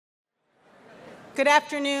Good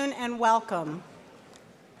afternoon and welcome.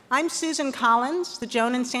 I'm Susan Collins, the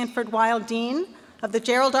Joan and Sanford Weill Dean of the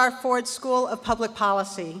Gerald R. Ford School of Public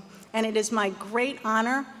Policy, and it is my great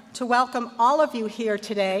honor to welcome all of you here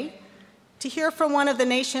today to hear from one of the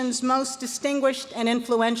nation's most distinguished and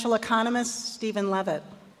influential economists, Stephen Levitt.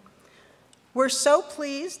 We're so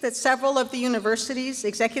pleased that several of the university's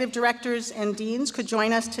executive directors and deans could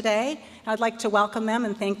join us today. I'd like to welcome them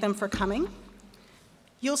and thank them for coming.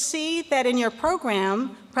 You'll see that in your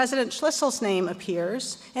program, President Schlissel's name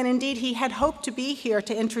appears, and indeed he had hoped to be here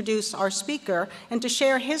to introduce our speaker and to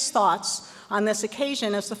share his thoughts on this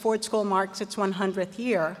occasion as the Ford School marks its 100th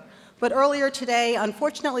year. But earlier today,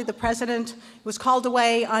 unfortunately, the president was called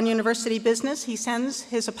away on university business. He sends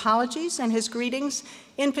his apologies and his greetings,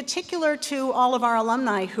 in particular to all of our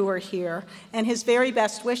alumni who are here, and his very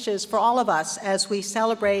best wishes for all of us as we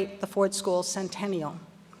celebrate the Ford School's centennial.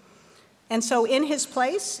 And so in his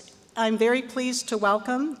place, I'm very pleased to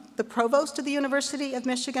welcome the Provost of the University of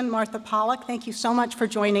Michigan, Martha Pollack. Thank you so much for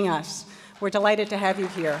joining us. We're delighted to have you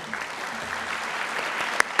here.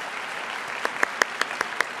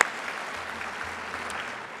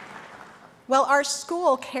 Well, our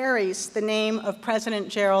school carries the name of President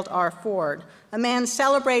Gerald R. Ford, a man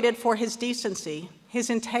celebrated for his decency, his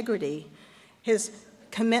integrity, his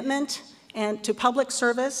commitment to public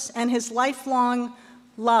service, and his lifelong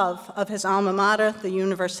love of his alma mater, the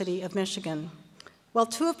University of Michigan. Well,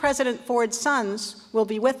 two of President Ford's sons will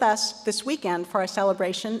be with us this weekend for our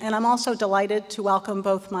celebration, and I'm also delighted to welcome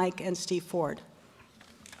both Mike and Steve Ford.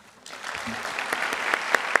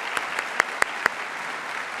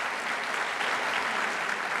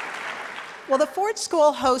 Well, the Ford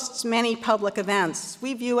School hosts many public events.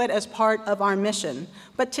 We view it as part of our mission.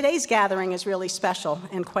 But today's gathering is really special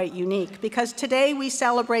and quite unique because today we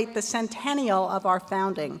celebrate the centennial of our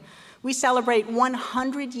founding. We celebrate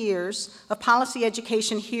 100 years of policy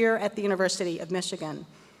education here at the University of Michigan.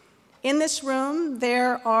 In this room,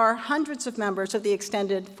 there are hundreds of members of the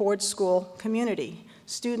extended Ford School community: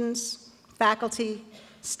 students, faculty,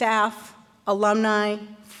 staff, alumni,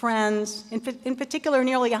 friends, in particular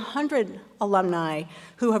nearly 100 alumni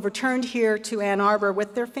who have returned here to Ann Arbor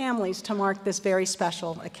with their families to mark this very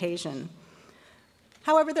special occasion.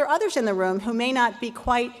 However, there are others in the room who may not be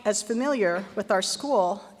quite as familiar with our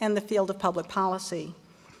school and the field of public policy.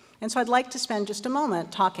 And so I'd like to spend just a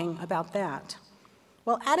moment talking about that.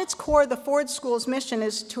 Well, at its core, the Ford School's mission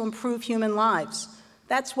is to improve human lives.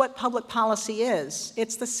 That's what public policy is.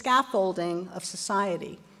 It's the scaffolding of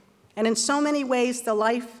society. And in so many ways, the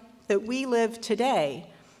life that we live today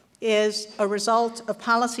is a result of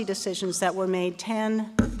policy decisions that were made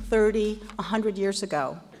 10, 30, 100 years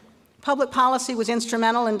ago. Public policy was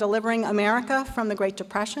instrumental in delivering America from the Great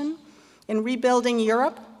Depression, in rebuilding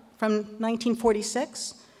Europe from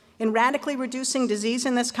 1946, in radically reducing disease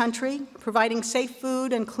in this country, providing safe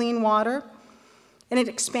food and clean water, and in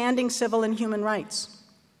expanding civil and human rights.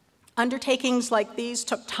 Undertakings like these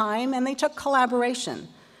took time and they took collaboration.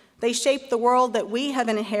 They shaped the world that we have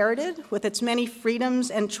inherited with its many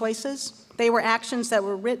freedoms and choices. They were actions that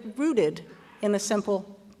were rooted in the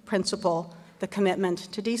simple principle, the commitment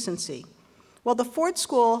to decency. Well, the Ford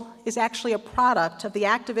School is actually a product of the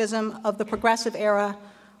activism of the progressive era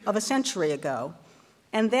of a century ago.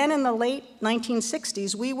 And then in the late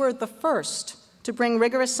 1960s, we were the first to bring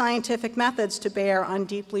rigorous scientific methods to bear on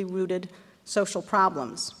deeply rooted social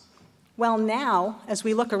problems. Well, now, as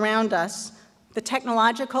we look around us, the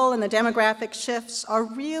technological and the demographic shifts are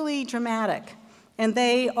really dramatic, and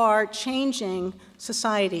they are changing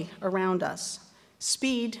society around us.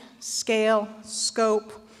 Speed, scale,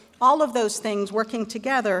 scope, all of those things working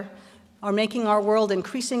together are making our world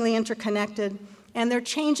increasingly interconnected, and they're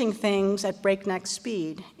changing things at breakneck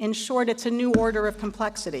speed. In short, it's a new order of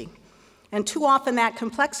complexity. And too often that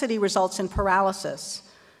complexity results in paralysis.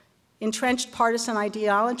 Entrenched partisan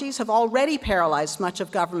ideologies have already paralyzed much of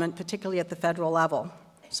government, particularly at the federal level.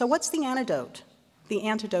 So what's the antidote? The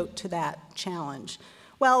antidote to that challenge?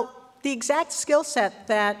 Well, the exact skill set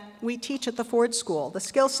that we teach at the Ford School, the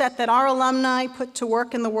skill set that our alumni put to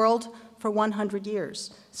work in the world for 100 years,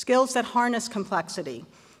 skills that harness complexity,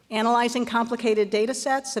 analyzing complicated data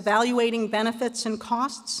sets, evaluating benefits and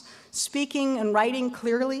costs, speaking and writing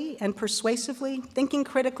clearly and persuasively, thinking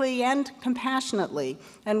critically and compassionately,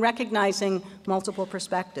 and recognizing multiple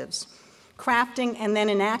perspectives, crafting and then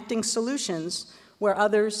enacting solutions where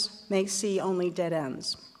others may see only dead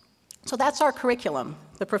ends. So that's our curriculum,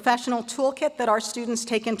 the professional toolkit that our students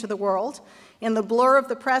take into the world. In the blur of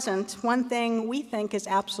the present, one thing we think is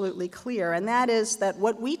absolutely clear, and that is that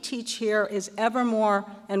what we teach here is ever more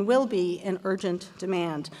and will be in urgent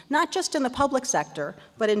demand, not just in the public sector,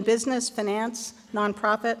 but in business, finance,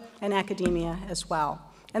 nonprofit, and academia as well.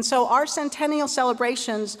 And so our Centennial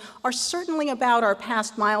celebrations are certainly about our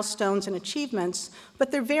past milestones and achievements,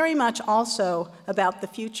 but they're very much also about the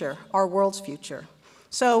future, our world's future.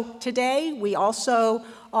 So today, we also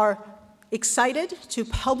are excited to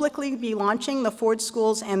publicly be launching the Ford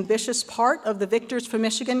School's ambitious part of the Victors for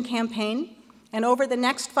Michigan campaign. And over the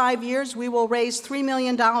next 5 years, we will raise $3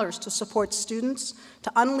 million to support students,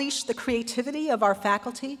 to unleash the creativity of our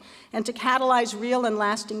faculty, and to catalyze real and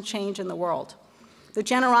lasting change in the world. The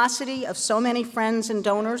generosity of so many friends and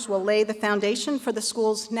donors will lay the foundation for the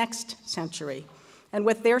school's next century. And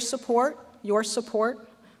with their support, your support,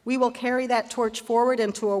 we will carry that torch forward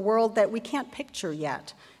into a world that we can't picture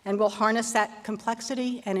yet, and will harness that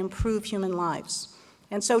complexity and improve human lives.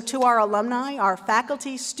 And so to our alumni, our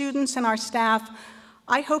faculty, students, and our staff,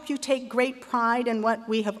 I hope you take great pride in what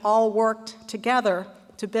we have all worked together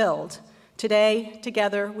to build. Today,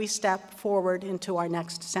 together, we step forward into our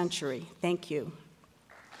next century. Thank you.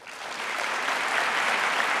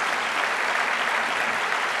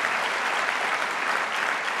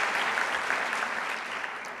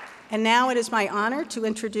 And now it is my honor to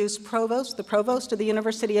introduce the Provost of the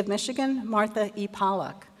University of Michigan, Martha E.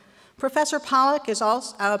 Pollack. Provost Pollack is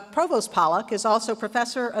also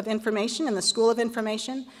Professor of Information in the School of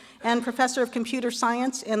Information and Professor of Computer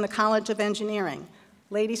Science in the College of Engineering.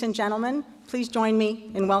 Ladies and gentlemen, please join me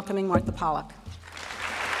in welcoming Martha Pollack.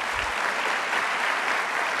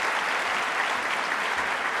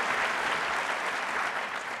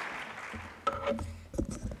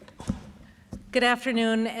 Good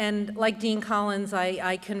afternoon, and like Dean Collins,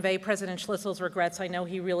 I convey President Schlissel's regrets. I know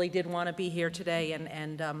he really did want to be here today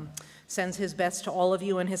and sends his best to all of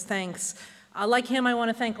you and his thanks. Like him, I want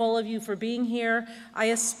to thank all of you for being here. I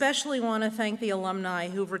especially want to thank the alumni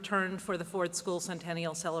who've returned for the Ford School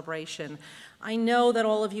Centennial celebration. I know that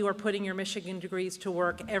all of you are putting your Michigan degrees to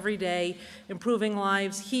work every day, improving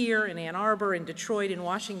lives here in Ann Arbor, in Detroit, in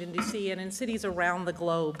Washington, D.C., and in cities around the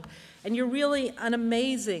globe. And you're really an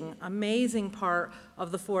amazing, amazing part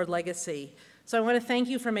of the Ford legacy. So I want to thank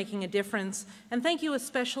you for making a difference, and thank you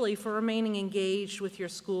especially for remaining engaged with your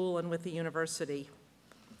school and with the university.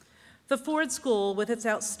 The Ford School, with its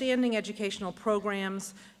outstanding educational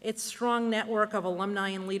programs, its strong network of alumni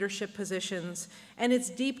and leadership positions, and its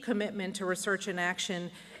deep commitment to research and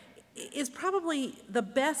action, is probably the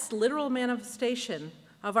best literal manifestation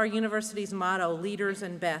of our university's motto, leaders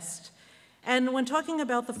and best. And when talking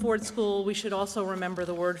about the Ford School, we should also remember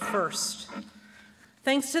the word first.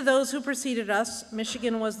 Thanks to those who preceded us,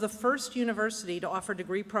 Michigan was the first university to offer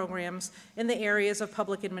degree programs in the areas of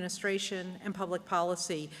public administration and public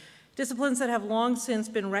policy, disciplines that have long since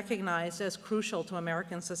been recognized as crucial to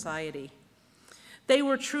American society. They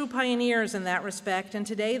were true pioneers in that respect, and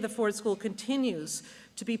today the Ford School continues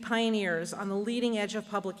to be pioneers on the leading edge of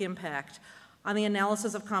public impact, on the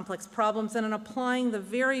analysis of complex problems, and in applying the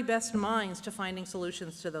very best minds to finding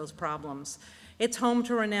solutions to those problems. It's home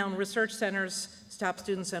to renowned research centers, top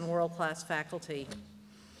students, and world-class faculty.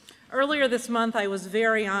 Earlier this month, I was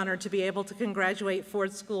very honored to be able to congratulate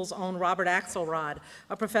Ford School's own Robert Axelrod,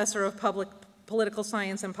 a professor of political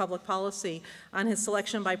science and public policy, on his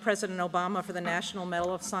selection by President Obama for the National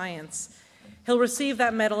Medal of Science. He'll receive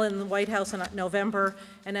that medal in the White House in November,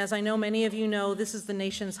 and as I know many of you know, this is the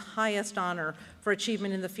nation's highest honor for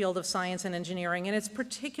achievement in the field of science and engineering, and it's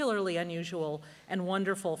particularly unusual and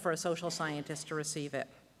wonderful for a social scientist to receive it.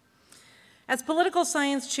 As political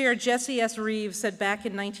science chair Jesse S. Reeves said back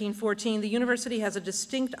in 1914, the university has a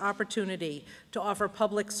distinct opportunity to offer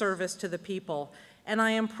public service to the people, and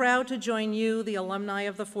I am proud to join you, the alumni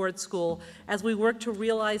of the Ford School, as we work to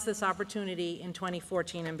realize this opportunity in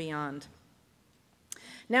 2014 and beyond.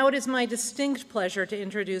 Now it is my distinct pleasure to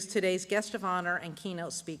introduce today's guest of honor and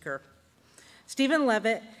keynote speaker. Stephen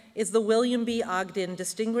Levitt is the William B. Ogden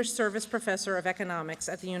Distinguished Service Professor of Economics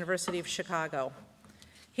at the University of Chicago.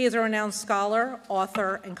 He is a renowned scholar,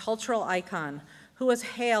 author, and cultural icon who is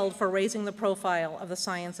hailed for raising the profile of the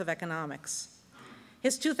science of economics.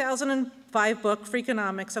 His 2005 book,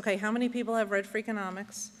 Freakonomics, okay, how many people have read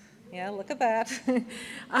Freakonomics? Yeah, look at that.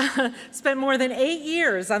 Spent more than 8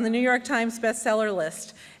 years on the New York Times bestseller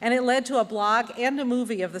list, and it led to a blog and a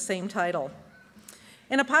movie of the same title.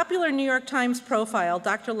 In a popular New York Times profile,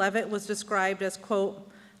 Dr. Levitt was described as, quote,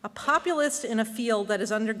 a populist in a field that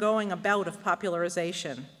is undergoing a bout of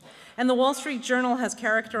popularization. And the Wall Street Journal has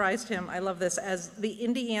characterized him, I love this, as the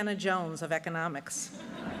Indiana Jones of economics.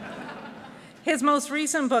 His most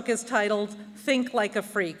recent book is titled Think Like a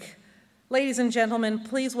Freak. Ladies and gentlemen,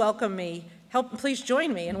 please join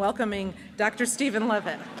me in welcoming Dr. Stephen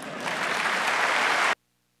Levitt.